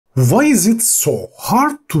Why is it so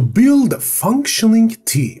hard to build a functioning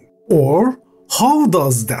team? Or how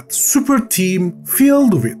does that super team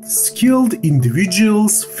filled with skilled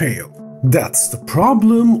individuals fail? That's the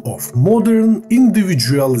problem of modern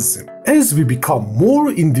individualism. As we become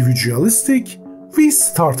more individualistic, we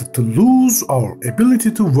started to lose our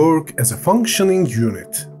ability to work as a functioning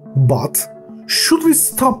unit. But should we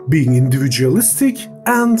stop being individualistic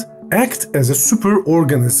and act as a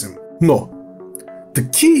superorganism? No. The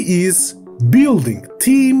key is building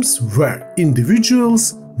teams where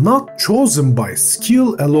individuals not chosen by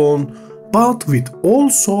skill alone, but with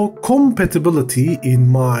also compatibility in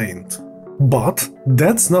mind. But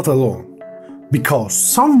that's not alone, because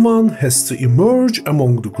someone has to emerge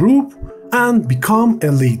among the group and become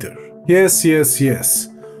a leader. Yes.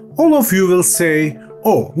 All of you will say,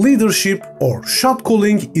 oh, leadership or shot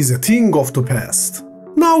calling is a thing of the past.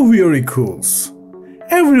 Now very cool.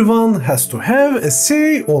 Everyone has to have a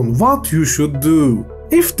say on what you should do.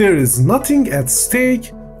 If there is nothing at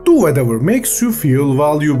stake, do whatever makes you feel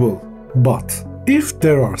valuable. But if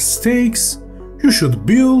there are stakes, you should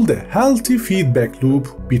build a healthy feedback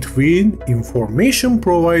loop between information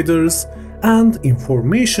providers and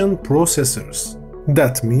information processors.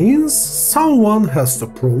 That means someone has to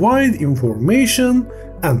provide information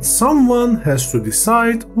and someone has to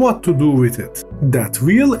decide what to do with it. That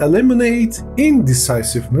will eliminate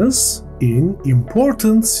indecisiveness in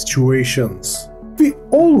important situations. We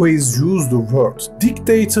always use the word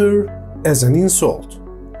dictator as an insult,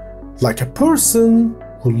 like a person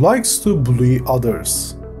who likes to bully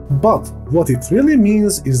others. But what it really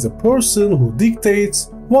means is the person who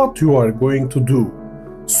dictates what you are going to do,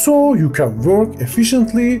 so you can work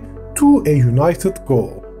efficiently to a united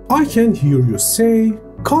goal. I can hear you say,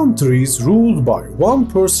 countries ruled by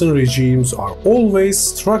one-person regimes are always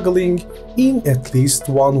struggling in at least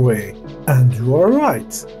one way. And you are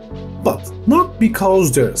right. But not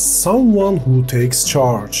because there's someone who takes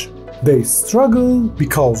charge. They struggle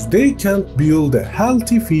because they can't build a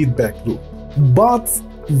healthy feedback loop. But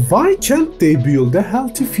why can't they build a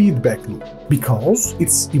healthy feedback loop? Because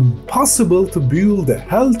it's impossible to build a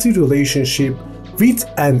healthy relationship with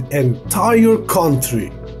an entire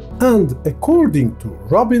country. And according to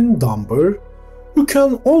Robin Dunbar, you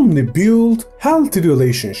can only build healthy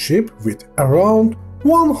relationship with around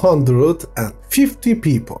 150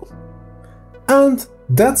 people. And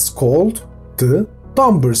that's called the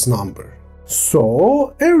Dunbar's number.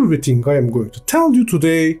 So everything I am going to tell you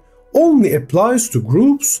today only applies to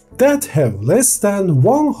groups that have less than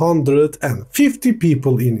 150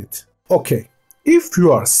 people in it. Okay, if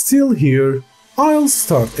you are still here, I'll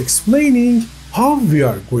start explaining how we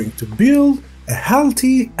are going to build a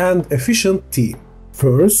healthy and efficient team.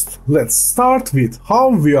 First, let's start with how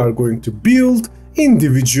we are going to build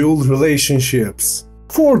individual relationships.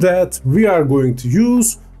 For that, we are going to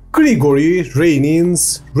use Grigori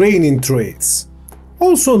Reinin's Reinin traits,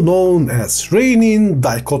 also known as Reinin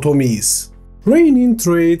dichotomies. Reinin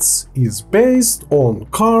traits is based on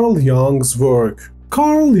Carl Jung's work.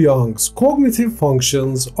 Carl Jung's cognitive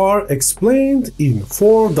functions are explained in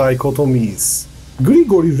 4 dichotomies.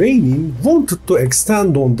 Grigori Reinin wanted to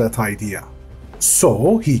extend on that idea,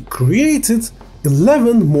 so he created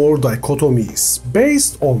 11 more dichotomies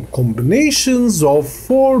based on combinations of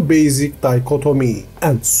 4 basic dichotomy,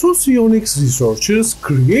 and socionics researchers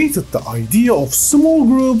created the idea of small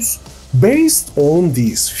groups based on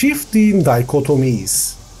these 15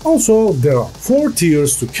 dichotomies. Also, there are 4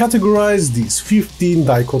 tiers to categorize these 15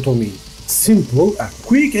 dichotomy. Simple and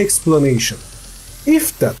quick explanation.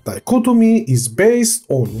 If that dichotomy is based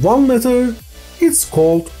on 1 letter, it's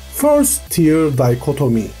called first tier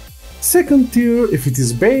dichotomy. Second tier if it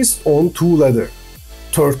is based on 2 letters.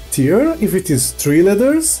 Third tier if it is 3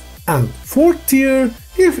 letters. And fourth tier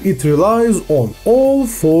if it relies on all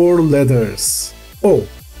 4 letters. Oh,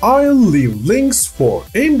 I'll leave links for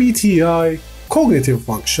MBTI, cognitive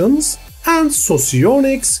functions, and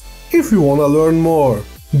socionics if you wanna learn more.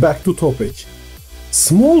 Back to topic.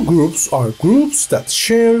 Small groups are groups that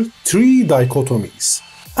share 3 dichotomies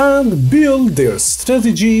and build their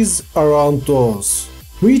strategies around those,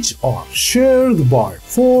 which are shared by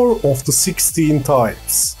 4 of the 16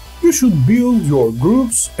 types. You should build your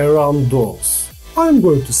groups around those. I'm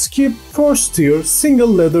going to skip first tier single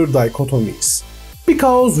letter dichotomies,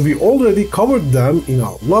 because we already covered them in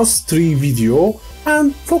our last 3 video,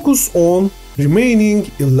 and focus on remaining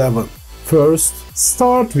 11. First,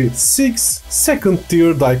 start with 6 second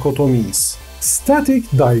tier dichotomies. Static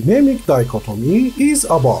dynamic dichotomy is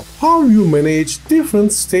about how you manage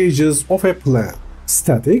different stages of a plan.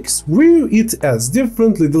 Statics view it as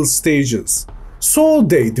different little stages. so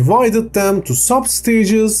they divided them to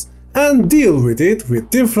sub-stages and deal with it with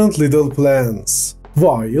different little plans.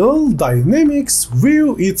 While dynamics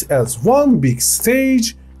view it as one big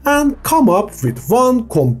stage and come up with one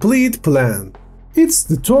complete plan. It's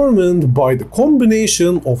determined by the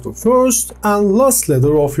combination of the first and last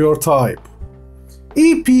letter of your type.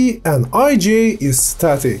 EP and IJ is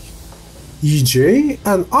static. EJ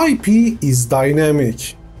and IP is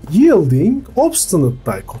dynamic, yielding obstinate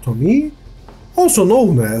dichotomy, also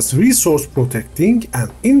known as resource protecting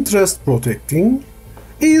and interest protecting,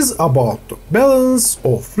 is about the balance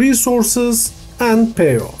of resources and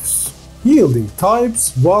payoffs. Yielding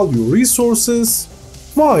types value resources,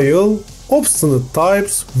 while obstinate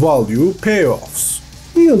types value payoffs.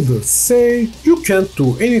 Yielders say you can't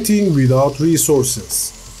do anything without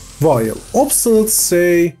resources, while obstinates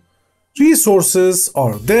say resources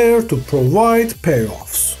are there to provide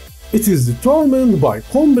payoffs. It is determined by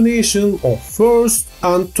combination of first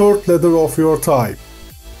and third letter of your type.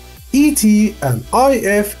 ET and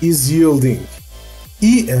IF is yielding.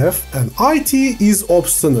 EF and IT is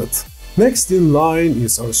obstinate. Next in line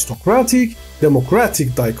is aristocratic,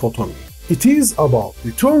 democratic dichotomy. It is about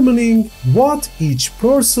determining what each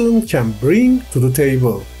person can bring to the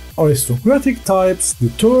table. Aristocratic types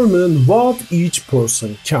determine what each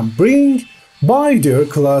person can bring by their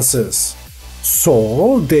classes,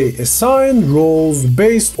 so they assign roles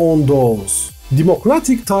based on those.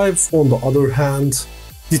 Democratic types, on the other hand,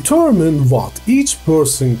 determine what each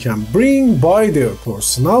person can bring by their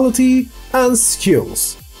personality and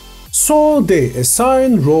skills, so they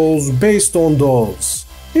assign roles based on those.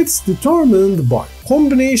 It's determined by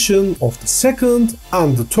combination of the second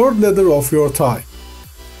and the third letter of your type.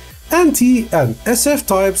 NT and SF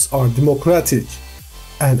types are democratic.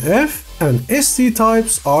 NF and ST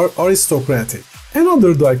types are aristocratic.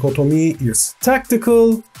 Another dichotomy is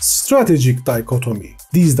tactical, strategic dichotomy.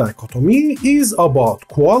 This dichotomy is about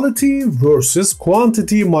quality versus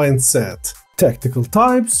quantity mindset. Tactical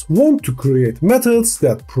types want to create methods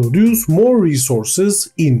that produce more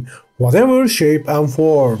resources in whatever shape and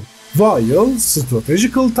form, while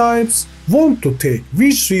strategical types want to take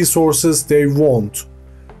which resources they want,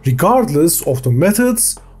 regardless of the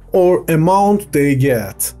methods or amount they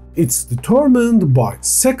get. It's determined by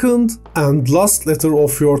second and last letter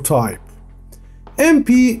of your type.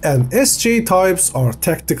 MP and SJ types are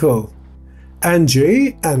tactical.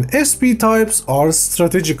 NJ and SP types are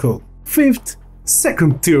strategical. Fifth,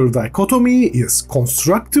 second tier dichotomy is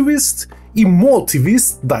constructivist,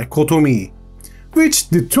 emotivist dichotomy, which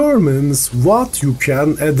determines what you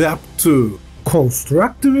can adapt to.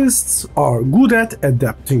 Constructivists are good at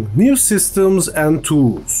adapting new systems and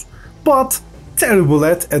tools, but terrible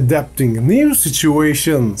at adapting new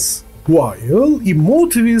situations, while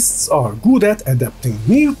emotivists are good at adapting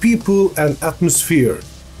new people and atmosphere,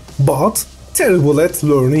 but terrible at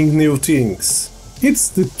learning new things. It's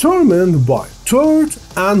determined by third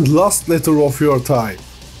and last letter of your type.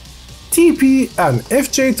 TP and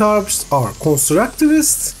FJ types are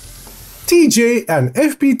constructivist, TJ and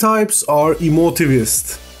FP types are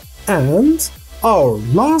emotivist, and our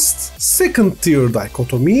last second tier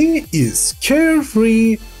dichotomy is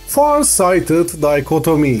carefree, far-sighted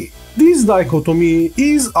dichotomy. This dichotomy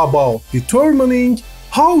is about determining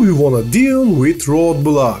how we wanna deal with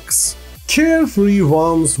roadblocks. Carefree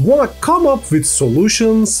ones wanna come up with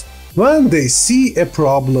solutions when they see a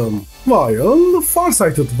problem, while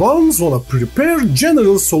far-sighted ones wanna prepare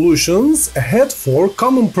general solutions ahead for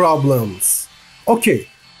common problems. Okay,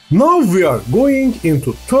 now we are going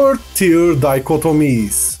into third tier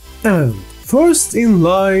dichotomies. And first in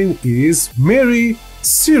line is merry,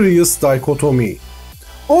 serious dichotomy,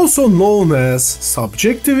 also known as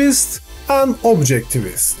subjectivist and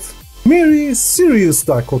objectivist. Merry, serious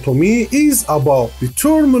dichotomy is about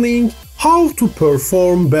determining how to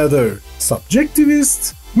perform better.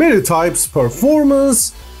 Subjectivist, merry type's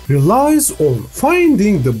performance relies on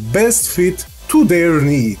finding the best fit to their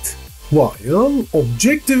need, while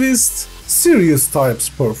objectivist, serious type's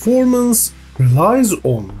performance relies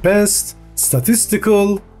on best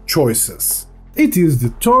statistical choices. It is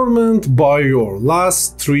determined by your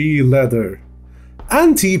last three letters.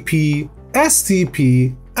 NTP,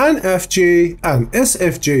 STP, NFJ and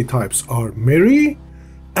SFJ types are merry,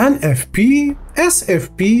 NFP,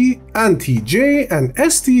 SFP, NTJ and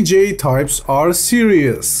STJ types are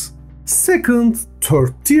serious. Second,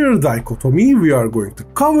 third tier dichotomy we are going to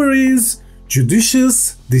cover is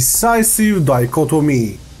judicious, decisive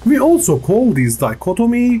dichotomy. We also call this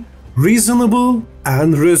dichotomy reasonable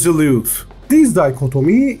and resolute. This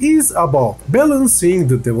dichotomy is about balancing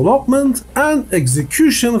the development and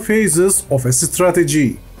execution phases of a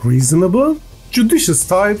strategy. Reasonable Judicious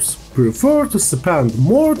types prefer to spend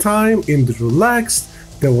more time in the relaxed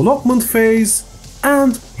development phase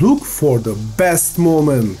and look for the best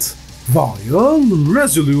moment, while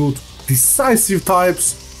resolute, decisive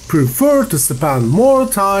types prefer to spend more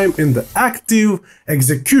time in the active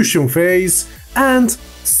execution phase and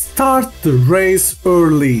start the race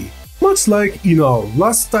early. Much like in our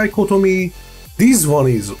last dichotomy, this one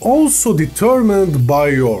is also determined by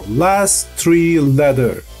your last three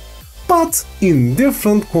letters, but in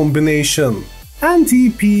different combination.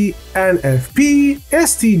 NTP, NFP,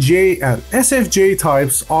 STJ and SFJ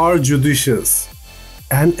types are judicious.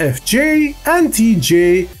 NFJ,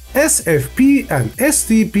 NTJ, SFP and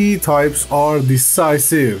STP types are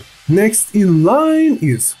decisive. Next in line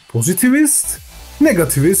is positivist,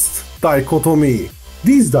 negativist dichotomy.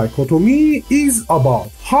 This dichotomy is about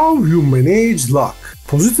how you manage luck.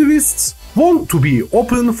 Positivists want to be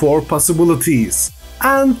open for possibilities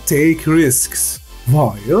and take risks,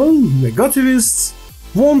 while negativists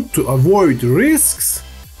want to avoid risks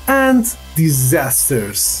and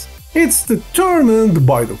disasters. It's determined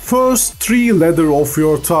by the first three letters of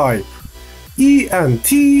your type.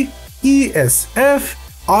 ENT, ESF,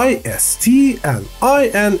 IST and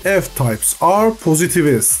INF types are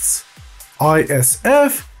positivists.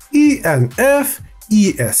 ISF, ENF,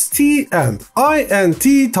 EST and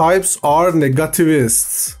INT types are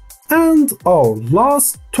negativists. And our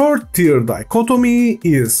last third tier dichotomy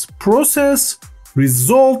is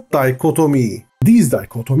process-result dichotomy. This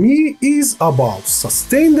dichotomy is about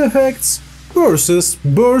sustained effects versus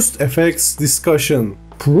burst effects discussion.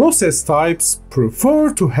 Process types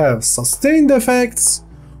prefer to have sustained effects,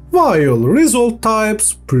 while result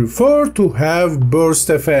types prefer to have burst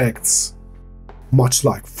effects. Much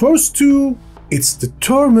like first two, it's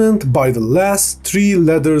determined by the last three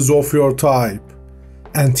letters of your type.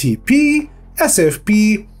 NTP,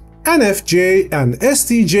 SFP, NFJ and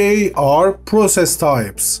STJ are process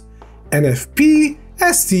types. NFP,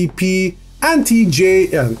 STP,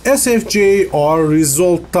 NTJ and SFJ are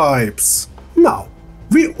result types. Now,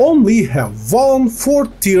 we only have one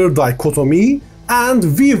fourth tier dichotomy and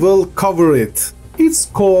we will cover it. It's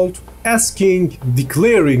called asking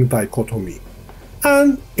declaring dichotomy.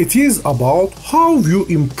 And it is about how you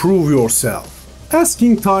improve yourself.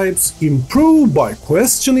 Asking types improve by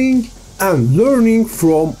questioning and learning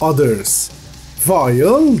from others,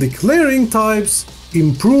 while declaring types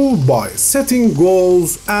improve by setting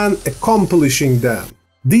goals and accomplishing them.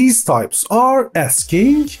 These types are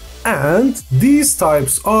asking and these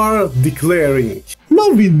types are declaring. Now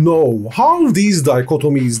we know how these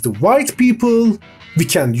dichotomies divide people. We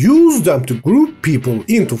can use them to group people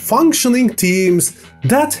into functioning teams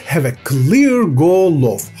that have a clear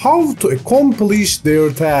goal of how to accomplish their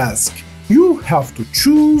task. You have to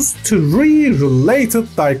choose three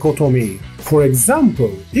related dichotomy. For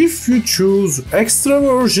example, if you choose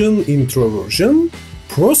extraversion, introversion,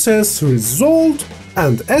 process result,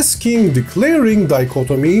 and asking declaring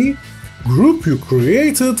dichotomy, group you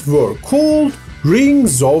created were called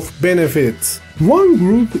rings of benefit. One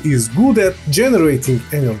group is good at generating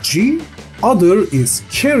energy, other is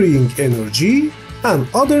carrying energy, and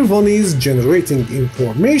other one is generating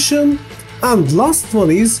information, and last one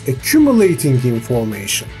is accumulating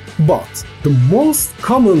information. But the most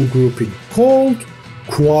common grouping called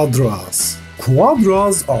quadras.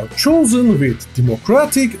 Quadras are chosen with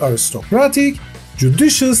democratic, aristocratic,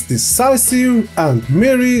 judicious, decisive, and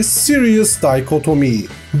merry, serious dichotomy.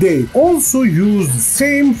 They also use the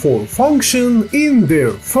same four function in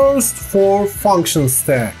their first four function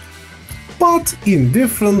stack, but in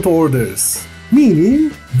different orders.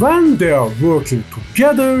 Meaning, when they are working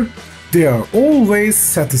together, they are always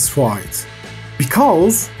satisfied,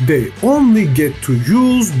 because they only get to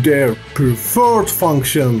use their preferred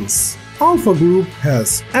functions. Alpha group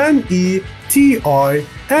has NE, TI,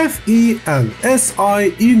 FE and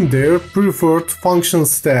SI in their preferred function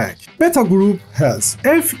stack. Beta group has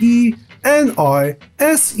FE, NI,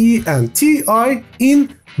 SE and TI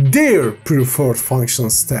in their preferred function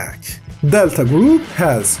stack. Delta group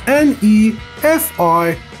has NE,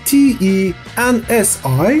 FI, TE and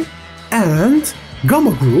SI, and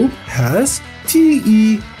Gamma group has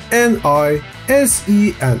TE, NI,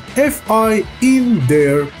 SE and FI in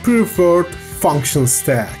their preferred function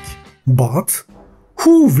stack. But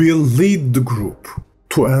who will lead the group?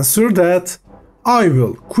 To answer that, I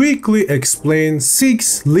will quickly explain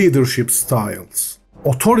 6 leadership styles.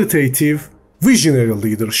 Authoritative, visionary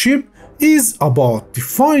leadership is about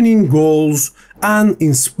defining goals and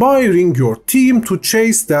inspiring your team to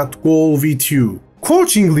chase that goal with you.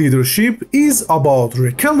 Coaching leadership is about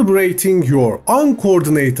recalibrating your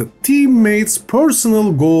uncoordinated teammates'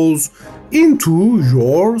 personal goals into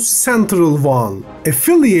your central one.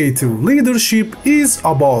 Affiliative leadership is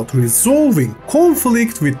about resolving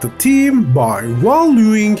conflict with the team by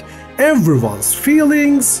valuing everyone's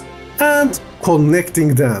feelings and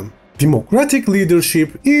connecting them. Democratic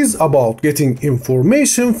leadership is about getting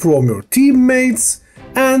information from your teammates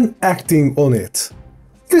and acting on it.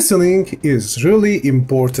 Listening is really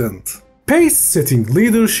important. Pace-setting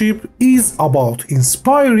leadership is about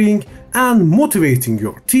inspiring and motivating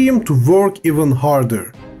your team to work even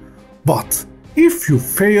harder. But if you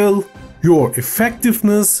fail, your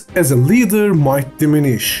effectiveness as a leader might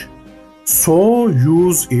diminish. So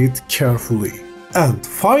use it carefully. And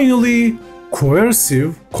finally,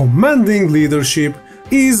 coercive, commanding leadership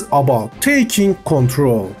is about taking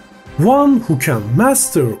control. One who can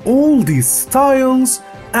master all these styles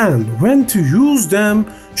and when to use them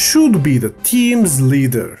should be the team's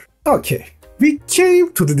leader. Okay, we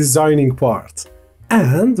came to the designing part,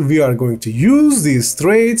 and we are going to use these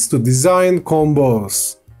traits to design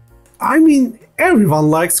combos. I mean, everyone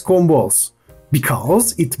likes combos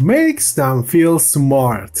because it makes them feel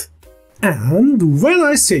smart. And when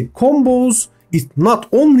I say combos, it not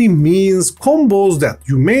only means combos that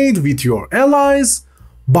you made with your allies,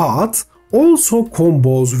 but also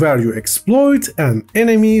combos where you exploit an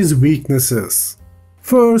enemy's weaknesses.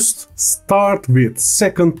 First, start with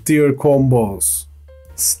second-tier combos.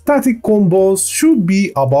 Static combos should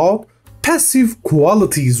be about passive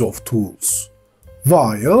qualities of tools,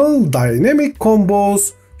 while dynamic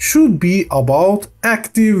combos should be about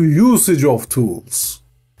active usage of tools.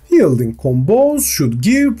 Yielding combos should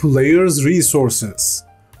give players resources,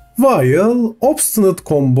 while obstinate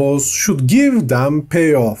combos should give them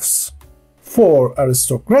payoffs. For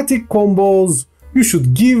aristocratic combos, you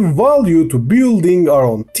should give value to building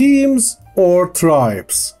around teams or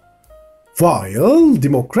tribes, while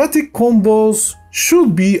democratic combos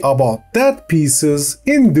should be about that piece's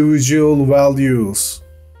individual values.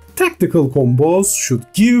 Tactical combos should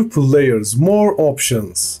give players more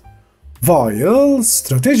options, while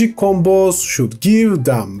strategic combos should give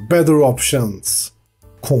them better options.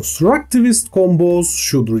 Constructivist combos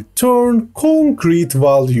should return concrete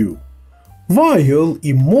value, while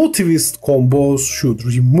emotivist combos should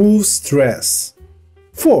remove stress.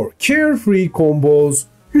 For carefree combos,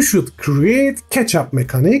 you should create catch-up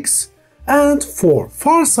mechanics, and for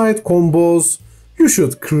farsight combos, you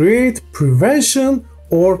should create prevention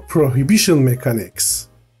or prohibition mechanics.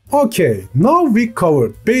 Okay, now we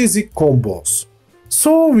covered basic combos,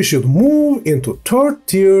 so we should move into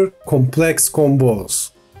third-tier complex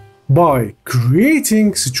combos. By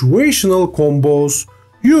creating situational combos,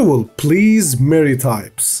 you will please melee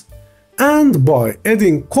types, and by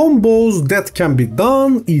adding combos that can be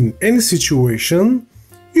done in any situation,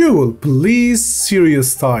 you will please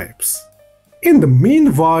serious types. In the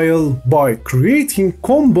meanwhile, by creating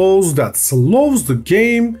combos that slows the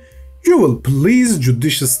game, you will please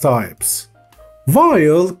judicious types,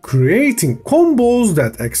 while creating combos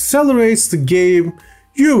that accelerates the game,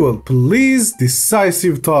 you will please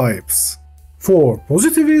decisive types. For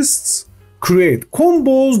positivists, create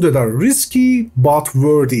combos that are risky but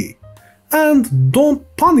worthy, and don't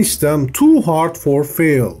punish them too hard for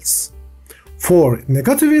fails. For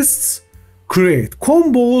negativists, create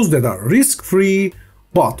combos that are risk-free,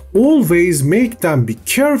 but always make them be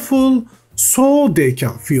careful so they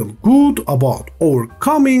can feel good about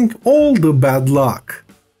overcoming all the bad luck.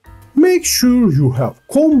 Make sure you have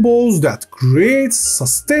combos that create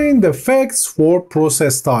sustained effects for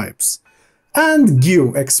process types, and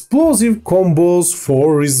give explosive combos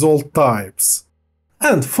for result types.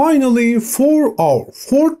 And finally, for our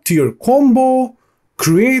fourth tier combo,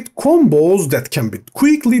 create combos that can be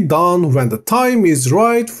quickly done when the time is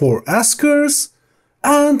right for askers,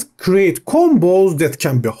 and create combos that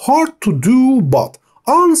can be hard to do but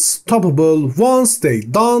unstoppable once they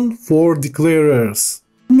done for declarers.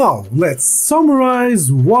 Now let's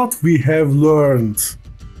summarize what we have learned.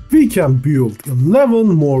 We can build 11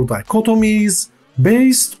 more dichotomies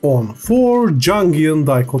based on 4 Jungian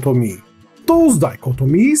dichotomy. Those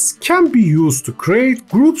dichotomies can be used to create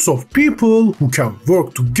groups of people who can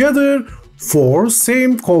work together for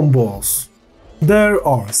same combos. There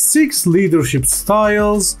are 6 leadership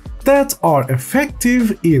styles that are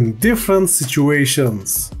effective in different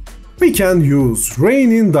situations. We can use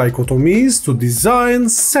Reinin dichotomies to design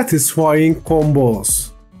satisfying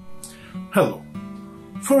combos. Hello.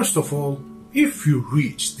 First of all, if you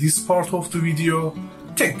reached this part of the video,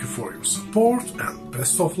 thank you for your support and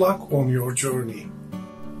best of luck on your journey.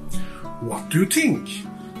 What do you think?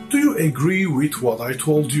 Do you agree with what I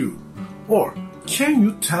told you? Or can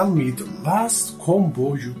you tell me the last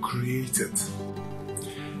combo you created?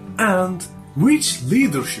 And which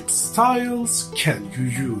leadership styles can you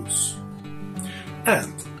use?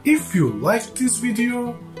 And if you liked this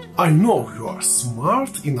video, I know you are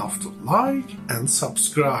smart enough to like and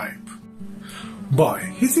subscribe. By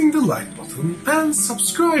hitting the like button and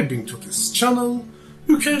subscribing to this channel,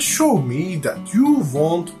 you can show me that you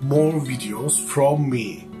want more videos from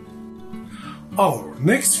me. Our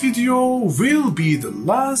next video will be the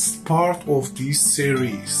last part of this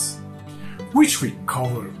series, which will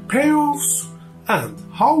cover payoffs and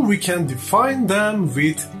how we can define them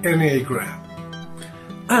with Enneagram.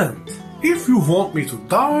 And if you want me to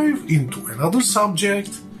dive into another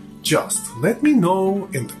subject, just let me know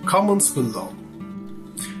in the comments below.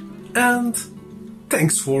 And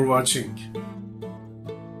thanks for watching.